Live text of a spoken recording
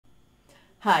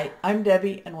Hi, I'm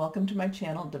Debbie and welcome to my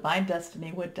channel Divine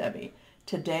Destiny with Debbie.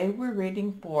 Today we're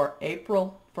reading for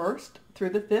April 1st through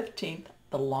the 15th,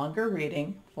 the longer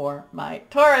reading for my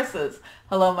Tauruses.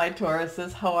 Hello my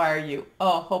Tauruses, how are you?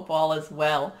 Oh, hope all is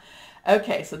well.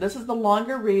 Okay, so this is the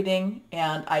longer reading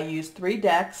and I use 3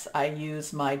 decks. I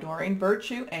use my Doreen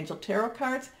Virtue Angel Tarot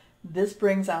cards. This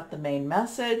brings out the main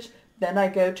message. Then I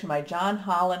go to my John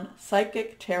Holland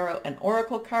Psychic Tarot and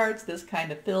Oracle cards. This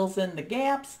kind of fills in the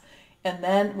gaps. And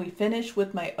then we finish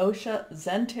with my Osha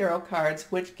Zen Tarot cards,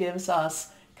 which gives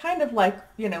us kind of like,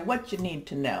 what you need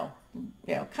to know.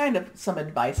 Kind of some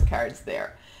advice cards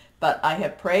there. But I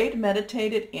have prayed,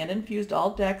 meditated, and infused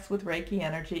all decks with Reiki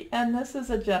energy. And this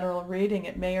is a general reading.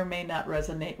 It may or may not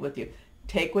resonate with you.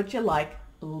 Take what you like,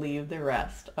 leave the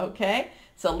rest. Okay?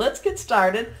 So let's get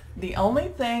started. The only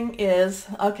thing is,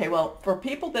 for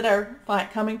people that are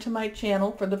coming to my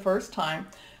channel for the first time,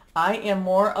 I am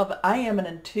an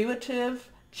intuitive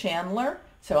channeler,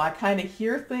 so I kind of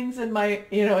hear things in my,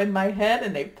 in my head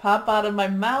and they pop out of my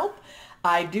mouth.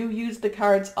 I do use the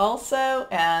cards also,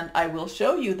 and I will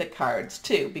show you the cards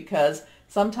too, because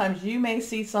sometimes you may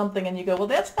see something and you go, well,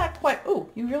 that's not quite, oh,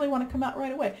 you really want to come out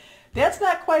right away. That's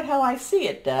not quite how I see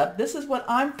it, Deb. This is what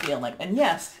I'm feeling. And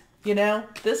yes,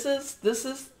 this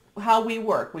is how we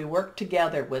work. We work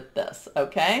together with this,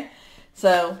 okay?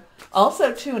 So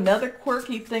also too, another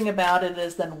quirky thing about it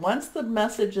is then once the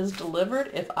message is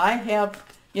delivered, if I have,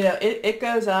 it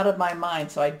goes out of my mind.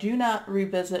 So I do not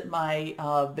revisit my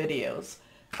videos.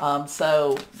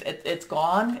 So it's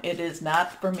gone. It is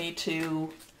not for me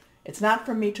to, it's not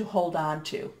for me to hold on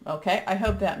to. Okay. I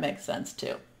hope that makes sense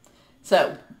too.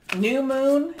 So new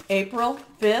moon, April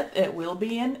 5th, it will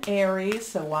be in Aries.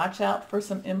 So watch out for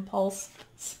some impulse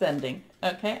spending.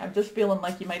 Okay. I'm just feeling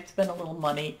like you might spend a little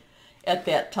money at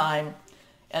that time,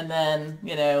 and then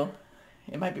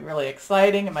it might be really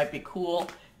exciting, it might be cool,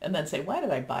 and then say, why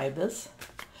did I buy this?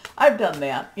 I've done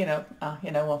that,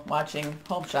 watching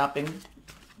home shopping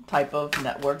type of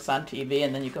networks on TV,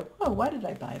 and then you go, oh, why did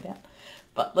I buy that?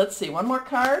 But let's see, one more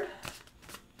card.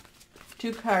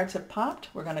 2 cards have popped.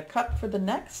 We're going to cut for the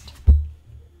next.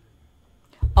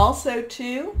 Also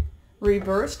 2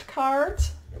 reversed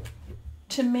cards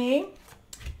to me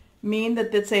mean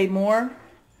that it's a more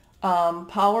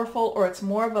powerful, or it's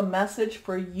more of a message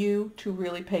for you to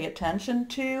really pay attention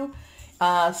to.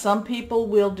 Some people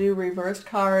will do reversed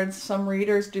cards. Some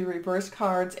readers do reversed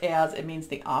cards as it means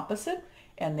the opposite,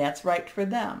 and that's right for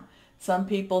them. Some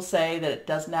people say that it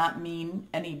does not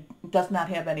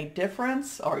have any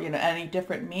difference, or any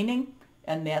different meaning,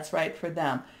 and that's right for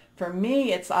them. For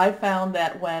me, I found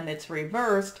that when it's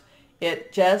reversed,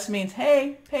 it just means,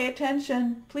 hey, pay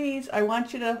attention, please. I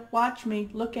want you to watch me,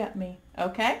 look at me,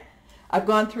 okay? I've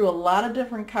gone through a lot of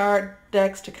different card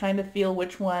decks to kind of feel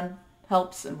which one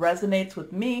helps and resonates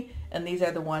with me, and these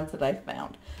are the ones that I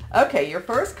found. Okay, your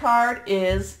first card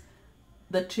is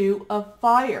the 2 of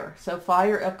Fire. So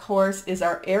fire, of course, is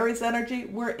our Aries energy.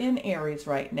 We're in Aries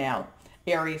right now,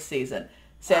 Aries season.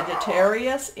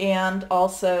 Sagittarius and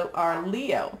also our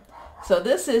Leo. So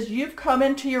this is you've come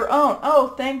into your own. Oh,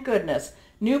 thank goodness.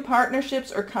 New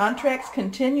partnerships or contracts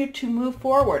continue to move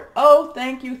forward. Oh,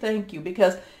 thank you,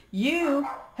 because you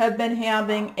have been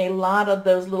having a lot of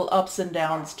those little ups and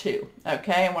downs too,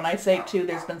 okay? And when I say too,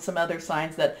 there's been some other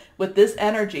signs that with this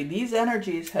energy, these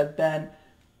energies have been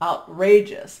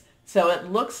outrageous. So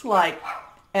it looks like,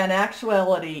 in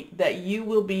actuality, that you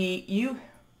will be,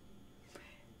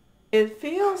 it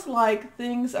feels like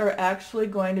things are actually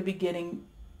going to be getting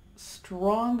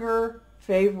stronger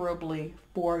favorably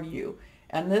for you.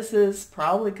 And this is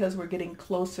probably because we're getting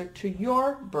closer to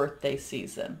your birthday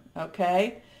season,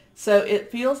 okay? So it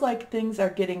feels like things are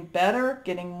getting better,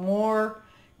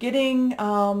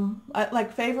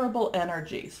 like favorable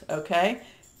energies, okay?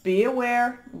 Be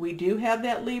aware, we do have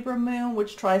that Libra moon,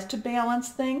 which tries to balance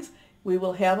things. We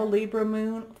will have a Libra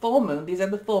moon, full moon, these are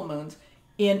the full moons,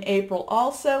 in April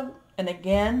also. And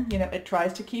again, it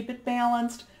tries to keep it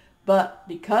balanced, but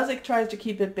because it tries to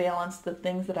keep it balanced, the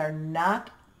things that are not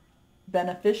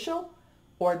beneficial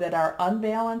or that are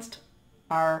unbalanced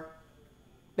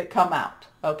that come out,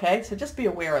 okay? So just be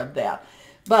aware of that.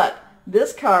 But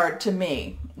this card, to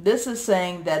me, this is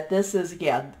saying that this is,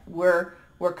 we're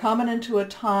coming into a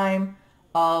time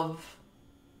of,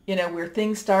 where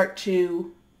things start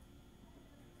to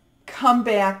come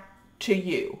back to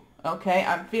you, okay?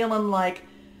 I'm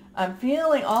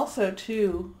feeling also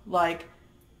too like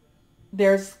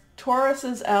there's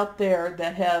Tauruses out there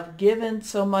that have given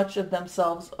so much of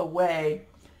themselves away,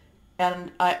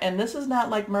 and this is not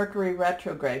like Mercury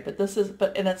retrograde, but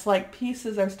it's like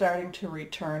pieces are starting to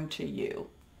return to you,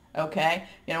 Okay?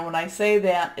 You know, when I say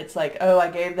that, it's like, oh, I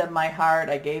gave them my heart,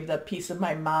 I gave the piece of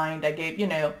my mind, I gave, you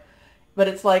know, but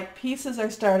it's like pieces are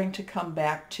starting to come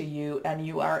back to you and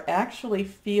you are actually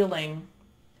feeling,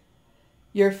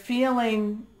 you're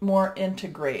feeling more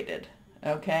integrated.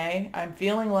 Okay? I'm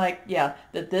feeling like, yeah,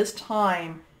 that this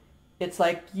time it's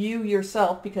like you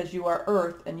yourself, because you are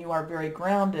earth and you are very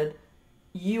grounded,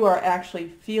 you are actually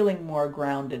feeling more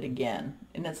grounded again.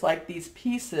 And it's like these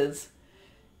pieces,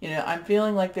 you know, I'm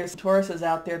feeling like there's Tauruses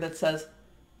out there that says,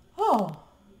 oh,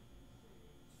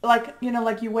 like, you know,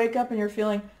 like you wake up and you're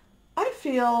feeling, I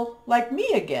feel like me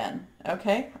again.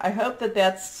 Okay? I hope that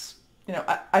that's, you know,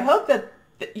 I hope that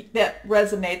that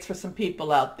resonates for some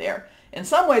people out there. In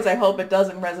some ways, I hope it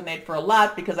doesn't resonate for a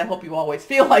lot because I hope you always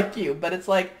feel like you. But it's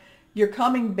like you're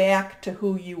coming back to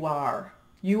who you are.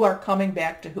 You are coming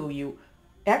back to who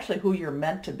you're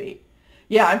meant to be.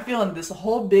 Yeah, I'm feeling this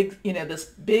whole big, you know, this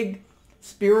big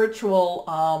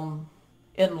spiritual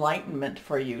enlightenment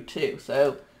for you too.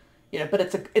 So, you know, but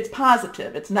it's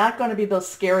positive. It's not going to be those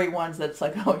scary ones that's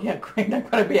like, oh yeah, great, I'm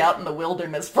going to be out in the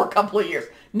wilderness for a couple of years.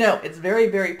 No, it's very,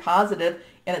 very positive,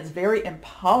 and it's very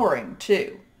empowering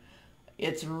too.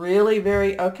 It's really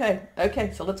very,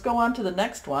 okay, so let's go on to the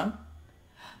next one.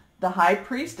 The High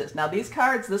Priestess. Now these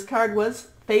cards, this card was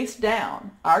face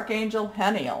down, Archangel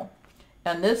Heniel.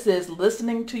 And this is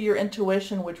listening to your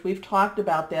intuition, which we've talked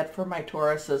about that for my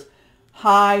Tauruses.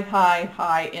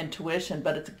 High intuition.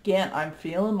 But it's, again, I'm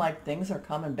feeling like things are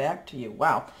coming back to you.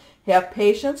 Wow. Have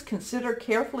patience. Consider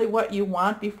carefully what you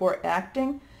want before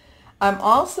acting. I'm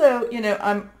also, you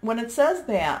know, when it says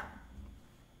that,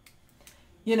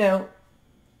 you know,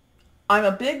 I'm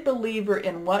a big believer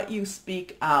in what you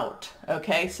speak out.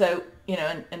 Okay. So, you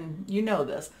know, and you know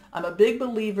this. I'm a big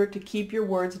believer to keep your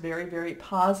words very, very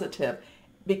positive,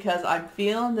 because I'm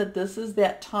feeling that this is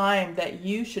that time that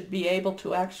you should be able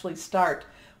to actually start.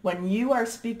 When you are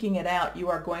speaking it out, you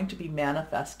are going to be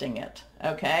manifesting it,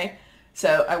 okay?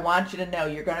 So I want you to know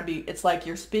you're going to be, it's like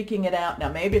you're speaking it out. Now,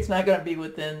 maybe it's not going to be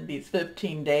within these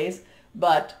 15 days,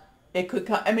 but it could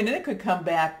come, I mean, it could come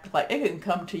back, like it can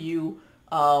come to you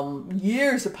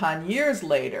years upon years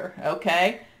later,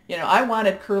 okay? You know, I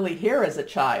wanted curly hair as a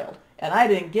child, and I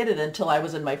didn't get it until I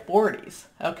was in my 40s,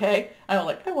 okay? I was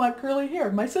like, I want curly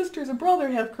hair. My sisters and brother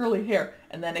have curly hair.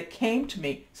 And then it came to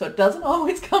me. So it doesn't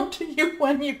always come to you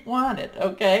when you want it,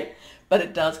 okay? But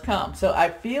it does come. So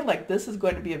I feel like this is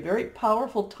going to be a very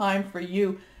powerful time for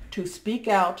you to speak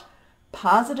out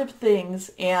positive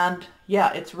things. And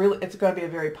yeah, it's going to be a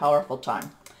very powerful time.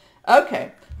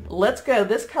 Okay, let's go.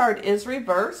 This card is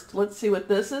reversed. Let's see what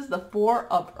this is. The Four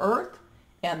of Earth.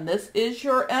 And this is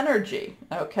your energy,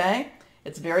 okay?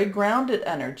 It's very grounded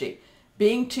energy.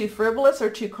 Being too frivolous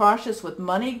or too cautious with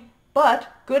money,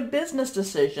 but good business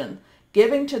decision.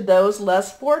 Giving to those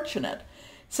less fortunate.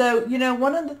 So, you know,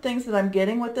 one of the things that I'm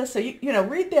getting with this, so, you know,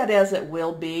 read that as it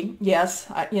will be.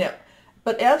 Yes, you know,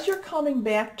 but as you're coming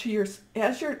back to your, you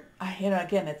know,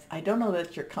 again, I don't know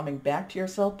that you're coming back to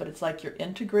yourself, but it's like you're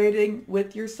integrating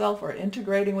with yourself or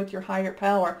integrating with your higher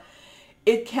power.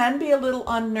 It can be a little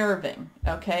unnerving,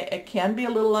 okay? It can be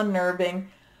a little unnerving.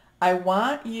 I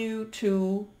want you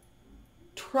to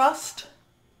trust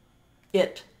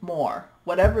it more,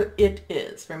 whatever it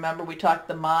is. Remember, we talked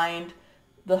the mind,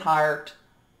 the heart,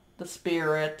 the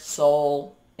spirit,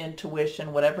 soul,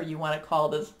 intuition, whatever you want to call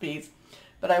this piece.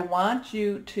 But I want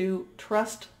you to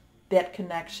trust that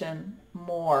connection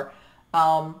more.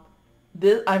 I'm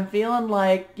feeling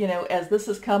like, you know, as this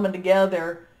is coming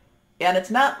together, and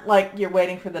it's not like you're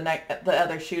waiting for the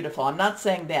other shoe to fall. I'm not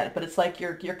saying that, but it's like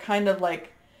you're kind of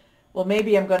like, well,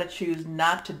 maybe I'm going to choose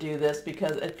not to do this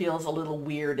because it feels a little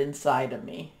weird inside of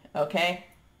me. Okay?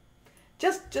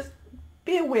 Just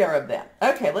be aware of that.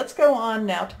 Okay, let's go on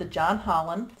now to the John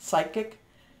Holland Psychic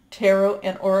Tarot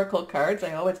and Oracle cards.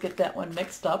 I always get that one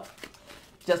mixed up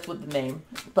just with the name.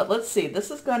 But let's see. This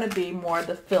is going to be more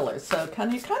the fillers. So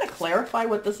can you kind of clarify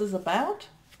what this is about?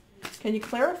 Can you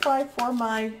clarify for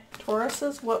my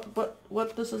Tauruses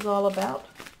what this is all about?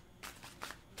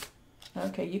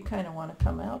 Okay, you kind of want to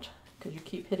come out because you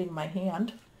keep hitting my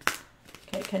hand.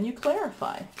 Okay, can you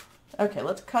clarify? Okay,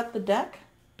 let's cut the deck.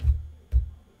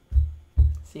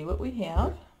 See what we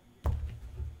have.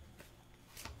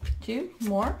 Two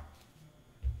more.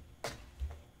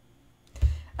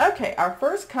 Okay, our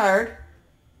first card.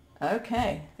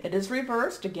 Okay, it is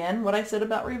reversed. Again, what I said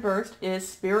about reversed is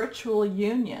spiritual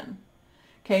union.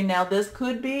 Okay, now this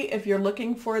could be, if you're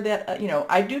looking for that, you know,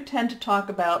 I do tend to talk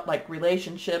about like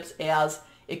relationships as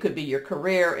it could be your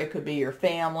career, it could be your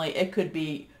family, it could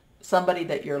be somebody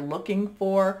that you're looking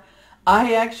for.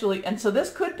 I actually, and so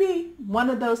this could be one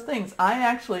of those things. I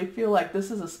actually feel like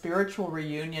this is a spiritual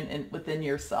reunion within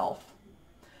yourself.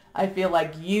 I feel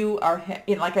like you are,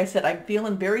 like I said, I'm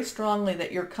feeling very strongly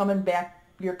that you're coming back,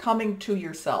 you're coming to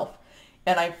yourself.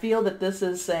 And I feel that this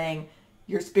is saying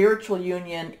your spiritual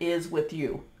union is with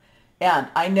you. And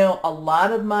I know a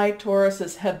lot of my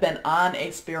Tauruses have been on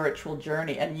a spiritual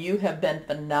journey, and you have been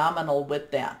phenomenal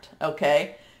with that,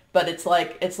 okay? But it's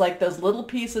like those little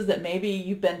pieces that maybe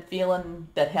you've been feeling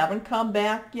that haven't come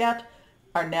back yet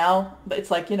are now,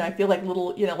 it's like, I feel like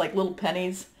little, like little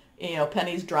pennies,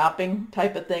 pennies dropping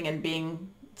type of thing and being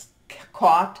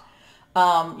caught.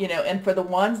 And for the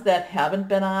ones that haven't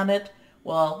been on it,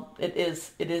 well, it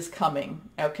is coming,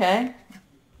 okay?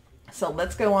 So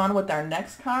let's go on with our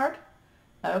next card.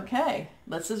 Okay,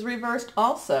 this is reversed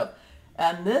also.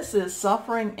 And this is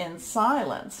suffering in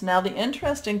silence. Now, the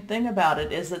interesting thing about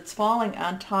it is it's falling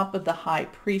on top of the High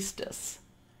Priestess.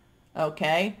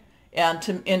 Okay? And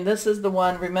this is the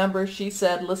one, remember, she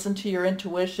said, listen to your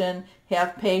intuition,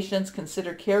 have patience,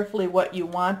 consider carefully what you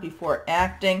want before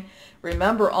acting.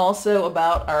 Remember also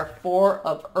about our Four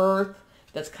of Earth,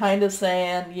 that's kind of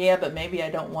saying, yeah, but maybe I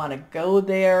don't want to go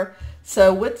there.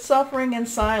 So with suffering in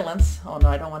silence, oh no,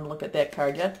 I don't want to look at that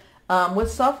card yet.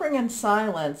 With suffering in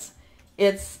silence,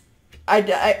 it's, I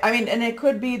mean, and it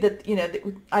could be that,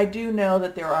 I do know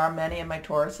that there are many of my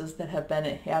Tauruses that have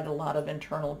had a lot of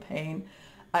internal pain.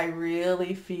 I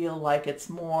really feel like it's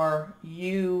more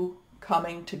you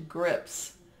coming to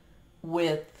grips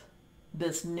with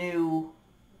this new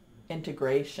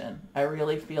integration. I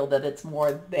really feel that it's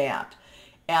more that.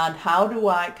 And how do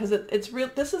I, because it's real,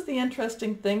 this is the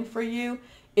interesting thing for you,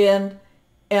 and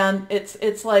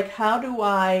it's like, how do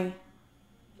I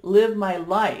live my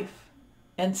life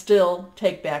and still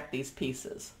take back these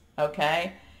pieces,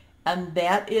 okay? And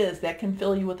that can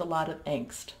fill you with a lot of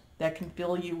angst. That can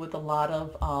fill you with a lot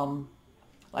of,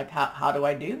 like, how do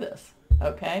I do this,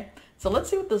 okay? So let's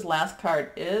see what this last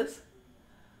card is.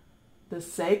 The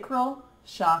sacral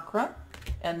chakra,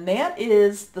 and that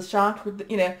is the chakra,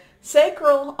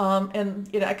 sacral, and,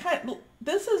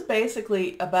 this is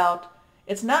basically about,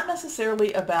 it's not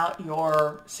necessarily about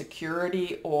your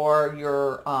security or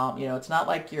your, it's not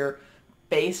like your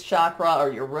base chakra or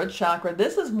your root chakra.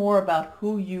 This is more about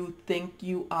who you think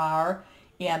you are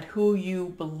and who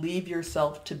you believe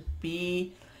yourself to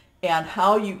be, and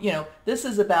how this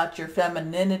is about your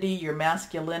femininity, your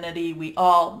masculinity. We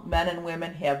all, men and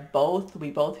women, have both.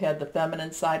 We both have the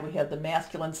feminine side. We have the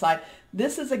masculine side.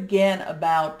 This is again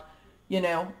about,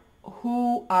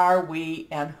 who are we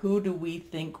and who do we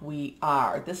think we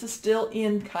are? This is still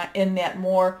in that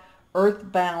more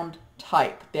earthbound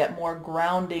type, that more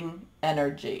grounding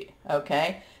energy,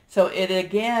 okay? So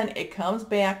it comes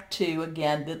back to,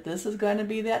 again, that this is going to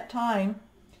be that time.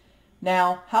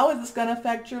 Now, how is this going to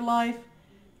affect your life?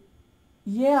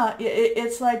 Yeah,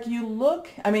 it's like you look,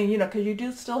 I mean, because you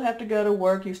do still have to go to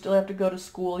work, you still have to go to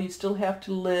school, you still have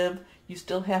to live, you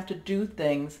still have to do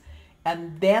things.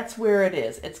 And that's where it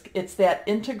is. It's that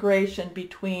integration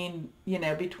between,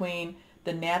 between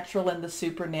the natural and the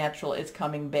supernatural is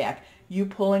coming back. You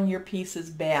pulling your pieces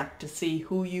back to see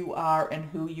who you are and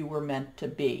who you were meant to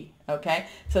be, okay?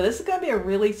 So this is going to be a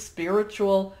really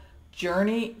spiritual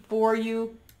journey for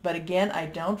you. But again, I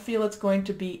don't feel it's going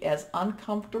to be as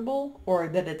uncomfortable, or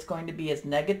that it's going to be as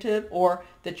negative, or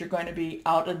that you're going to be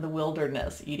out in the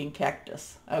wilderness eating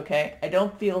cactus, okay? I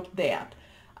don't feel that.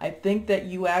 I think that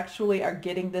you actually are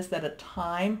getting this at a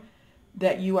time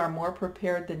that you are more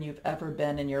prepared than you've ever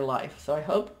been in your life. So I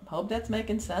hope that's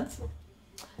making sense.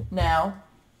 Now,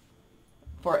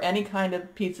 for any kind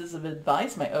of pieces of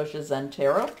advice, my Osha Zen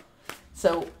Tarot.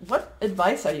 So what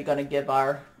advice are you going to give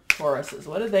our Tauruses?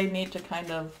 What do they need to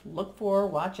kind of look for,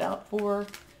 watch out for?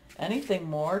 Anything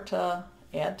more to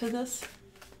add to this?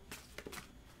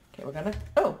 Okay, we're going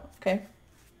to, okay,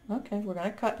 we're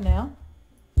going to cut now.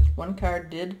 One card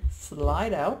did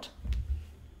slide out.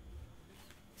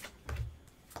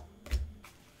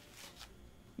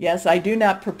 Yes, I do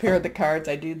not prepare the cards.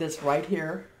 I do this right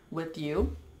here with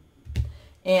you.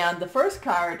 And the first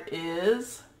card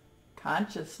is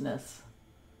consciousness.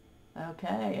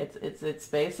 Okay, it's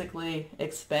basically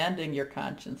expanding your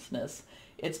consciousness.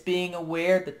 It's being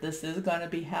aware that this is going to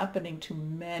be happening to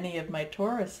many of my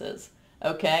Tauruses.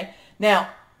 Okay, now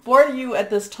for you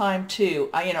at this time too,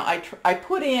 I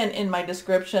put in my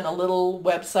description a little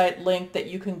website link that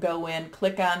you can go in,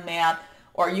 click on that,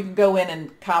 or you can go in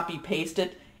and copy paste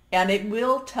it, and it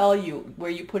will tell you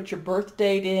where you put your birth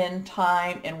date in,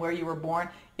 time, and where you were born.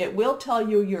 It will tell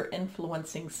you your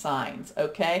influencing signs,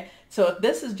 okay? So if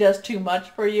this is just too much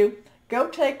for you, go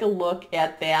take a look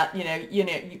at that.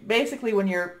 Basically when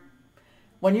you're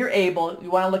when you're able,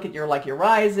 you want to look at your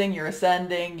rising, your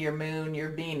ascending, your moon, your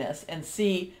Venus, and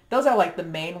see, those are like the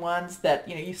main ones that,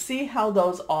 you see how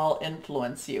those all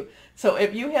influence you. So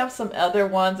if you have some other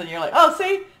ones and you're like, oh,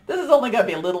 see, this is only going to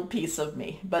be a little piece of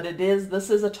me, but this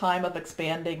is a time of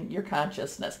expanding your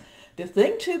consciousness. The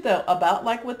thing too, though, about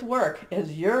like with work is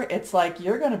it's like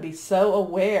you're going to be so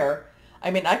aware. I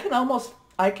mean, I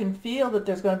can feel that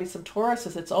there's going to be some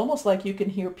Tauruses. It's almost like you can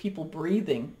hear people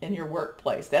breathing in your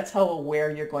workplace. That's how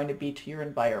aware you're going to be to your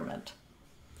environment.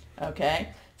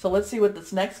 Okay, so let's see what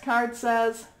this next card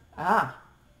says.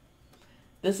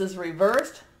 This is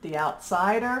reversed, the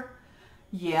outsider.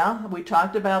 Yeah, we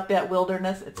talked about that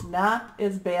wilderness. It's not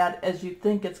as bad as you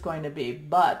think it's going to be.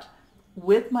 But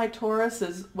with my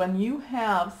Tauruses, when you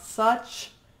have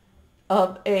such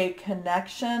of a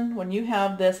connection, when you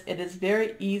have this, it is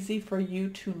very easy for you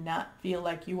to not feel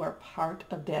like you are part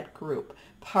of that group,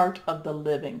 part of the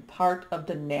living, part of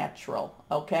the natural,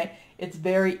 okay? It's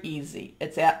very easy.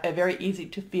 It's very easy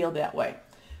to feel that way.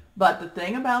 But the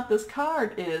thing about this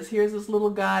card is, here's this little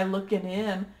guy looking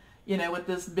in, with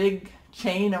this big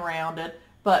chain around it,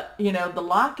 but, the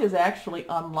lock is actually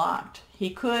unlocked.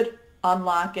 He could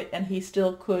unlock it and he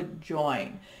still could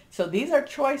join. So these are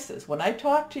choices. When I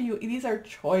talk to you, these are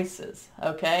choices,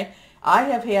 okay? I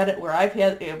have had it where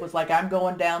it was like I'm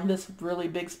going down this really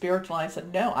big spiritual line. I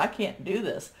said, no, I can't do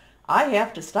this. I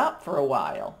have to stop for a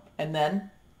while. And then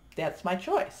that's my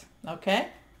choice, okay?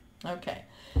 Okay.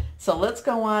 So let's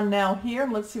go on now here.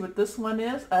 Let's see what this one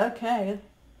is. Okay.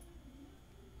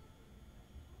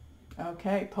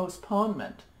 Okay,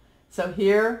 postponement. So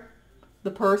here,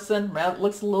 the person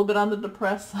looks a little bit on the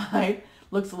depressed side.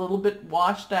 Looks a little bit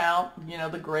washed out,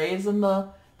 the grays and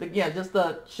just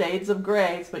the shades of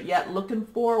grays, but yet looking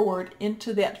forward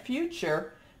into that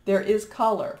future, there is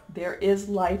color, there is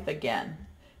life again.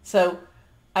 So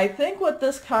I think what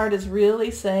this card is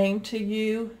really saying to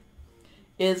you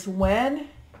is when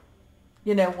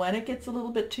it gets a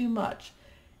little bit too much,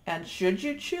 and should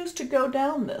you choose to go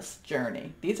down this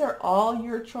journey, these are all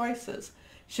your choices.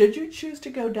 Should you choose to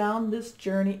go down this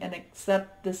journey and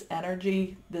accept this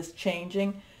energy, this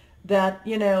changing, that,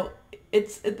 this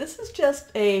is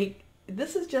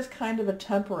just kind of a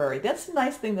temporary. That's the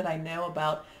nice thing that I know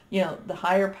about, the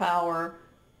higher power,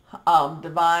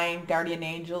 divine, guardian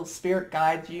angels, spirit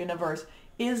guides, universe,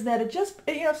 is that it just,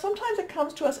 sometimes it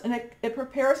comes to us and it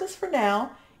prepares us for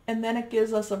now, and then it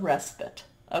gives us a respite.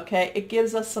 Okay, it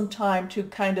gives us some time to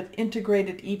kind of integrate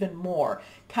it even more,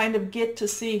 kind of get to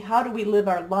see how do we live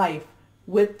our life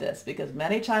with this, because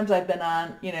many times I've been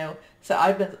on, so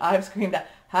I've screamed out,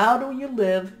 how do you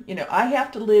live, I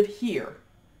have to live here,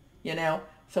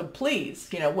 so please,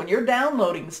 when you're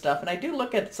downloading stuff, and I do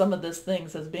look at some of these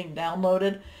things as being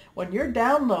downloaded, when you're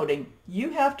downloading,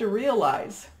 you have to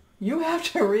realize,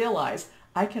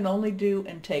 I can only do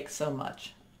and take so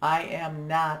much. I am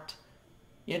not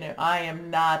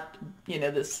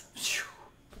this,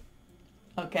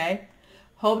 okay?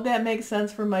 Hope that makes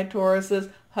sense for my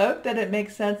Tauruses. Hope that it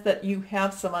makes sense that you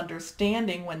have some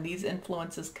understanding when these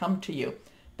influences come to you.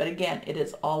 But again, it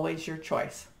is always your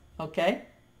choice, okay?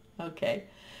 Okay.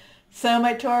 So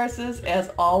my Tauruses, as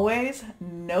always,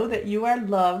 know that you are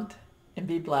loved and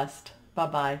be blessed.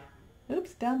 Bye-bye.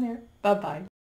 Oops, down there. Bye-bye.